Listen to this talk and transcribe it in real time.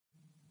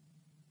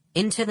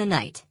Into the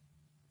Night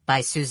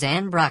by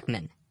Suzanne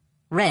Brockmann.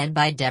 Read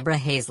by Deborah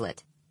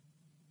Hazlett.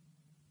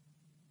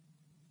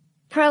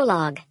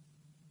 Prologue.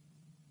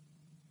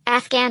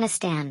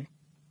 Afghanistan.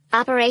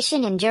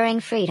 Operation Enduring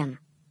Freedom.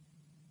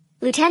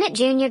 Lieutenant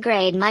Junior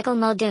Grade Michael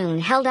Muldoon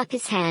held up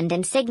his hand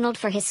and signaled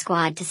for his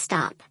squad to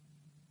stop.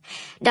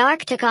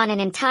 Dark took on an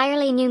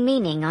entirely new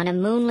meaning on a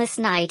moonless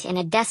night in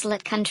a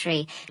desolate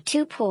country,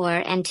 too poor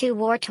and too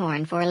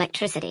war-torn for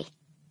electricity.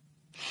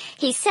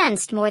 He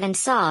sensed more than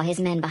saw his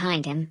men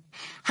behind him,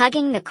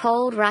 hugging the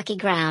cold, rocky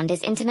ground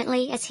as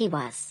intimately as he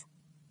was.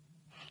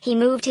 He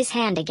moved his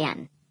hand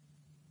again.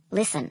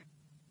 Listen.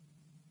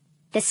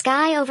 The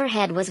sky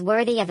overhead was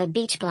worthy of a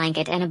beach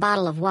blanket and a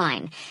bottle of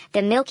wine,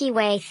 the Milky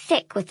Way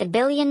thick with the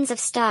billions of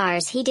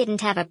stars he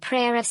didn't have a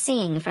prayer of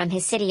seeing from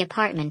his city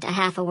apartment a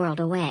half a world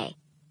away.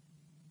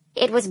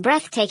 It was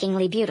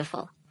breathtakingly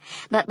beautiful,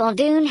 but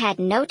Muldoon had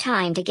no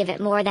time to give it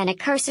more than a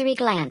cursory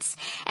glance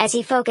as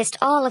he focused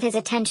all of his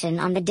attention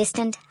on the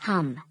distant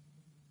hum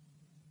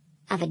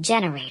of a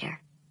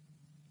generator.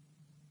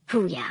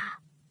 Hoo-yah.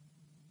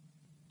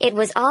 It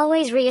was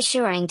always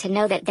reassuring to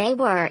know that they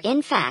were,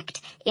 in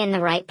fact, in the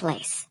right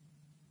place.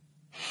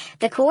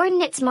 The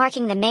coordinates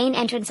marking the main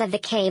entrance of the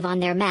cave on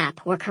their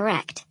map were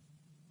correct.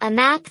 A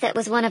map that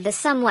was one of the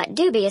somewhat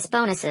dubious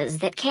bonuses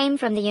that came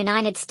from the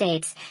United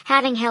States,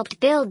 having helped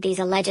build these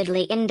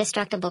allegedly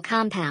indestructible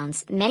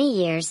compounds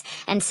many years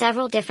and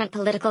several different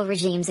political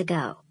regimes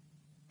ago.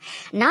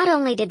 Not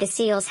only did the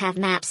SEALs have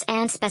maps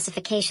and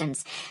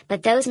specifications,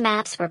 but those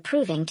maps were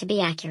proving to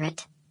be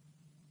accurate.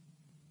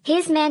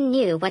 His men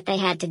knew what they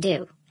had to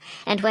do,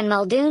 and when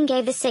Muldoon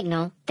gave the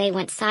signal, they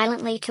went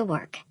silently to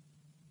work.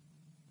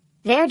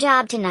 Their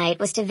job tonight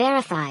was to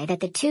verify that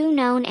the two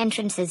known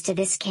entrances to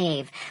this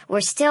cave were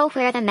still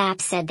where the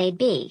map said they'd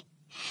be,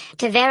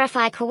 to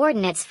verify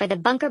coordinates for the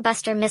bunker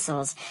buster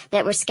missiles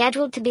that were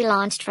scheduled to be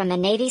launched from a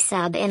Navy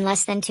sub in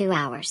less than 2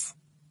 hours.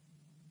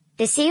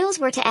 The SEALs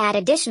were to add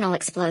additional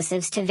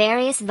explosives to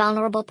various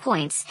vulnerable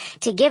points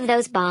to give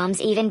those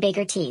bombs even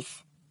bigger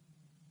teeth.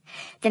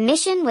 The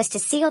mission was to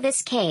seal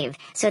this cave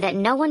so that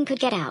no one could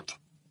get out,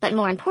 but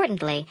more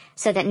importantly,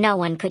 so that no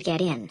one could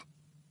get in.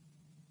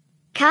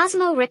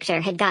 Cosmo Richter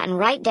had gotten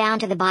right down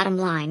to the bottom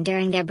line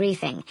during their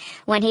briefing,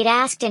 when he'd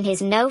asked in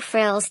his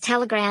no-frills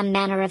telegram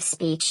manner of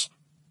speech,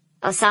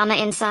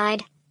 "Osama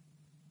inside?"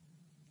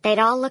 They'd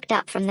all looked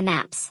up from the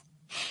maps.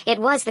 It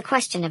was the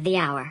question of the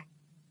hour.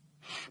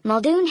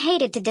 Muldoon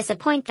hated to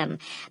disappoint them,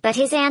 but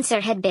his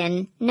answer had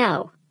been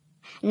no,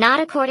 not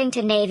according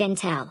to Nave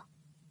Intel.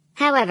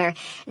 However,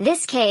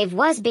 this cave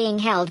was being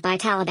held by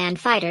Taliban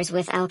fighters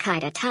with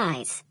al-Qaeda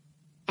ties,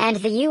 and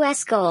the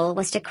U.S. goal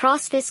was to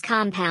cross this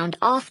compound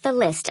off the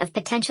list of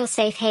potential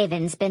safe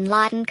havens bin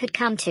Laden could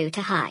come to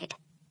hide.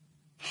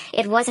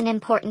 It was an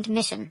important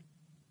mission.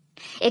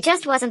 It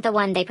just wasn't the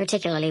one they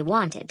particularly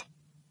wanted.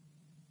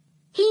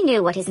 He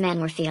knew what his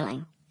men were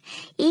feeling.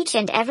 Each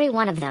and every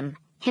one of them,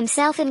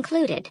 himself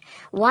included,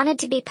 wanted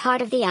to be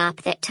part of the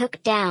op that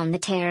took down the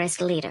terrorist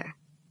leader.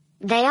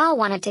 They all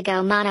wanted to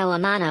go mano a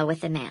mano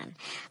with the man,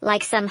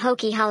 like some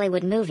hokey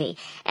Hollywood movie,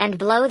 and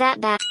blow that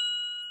back.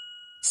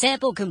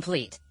 Sample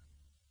complete.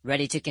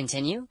 Ready to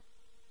continue?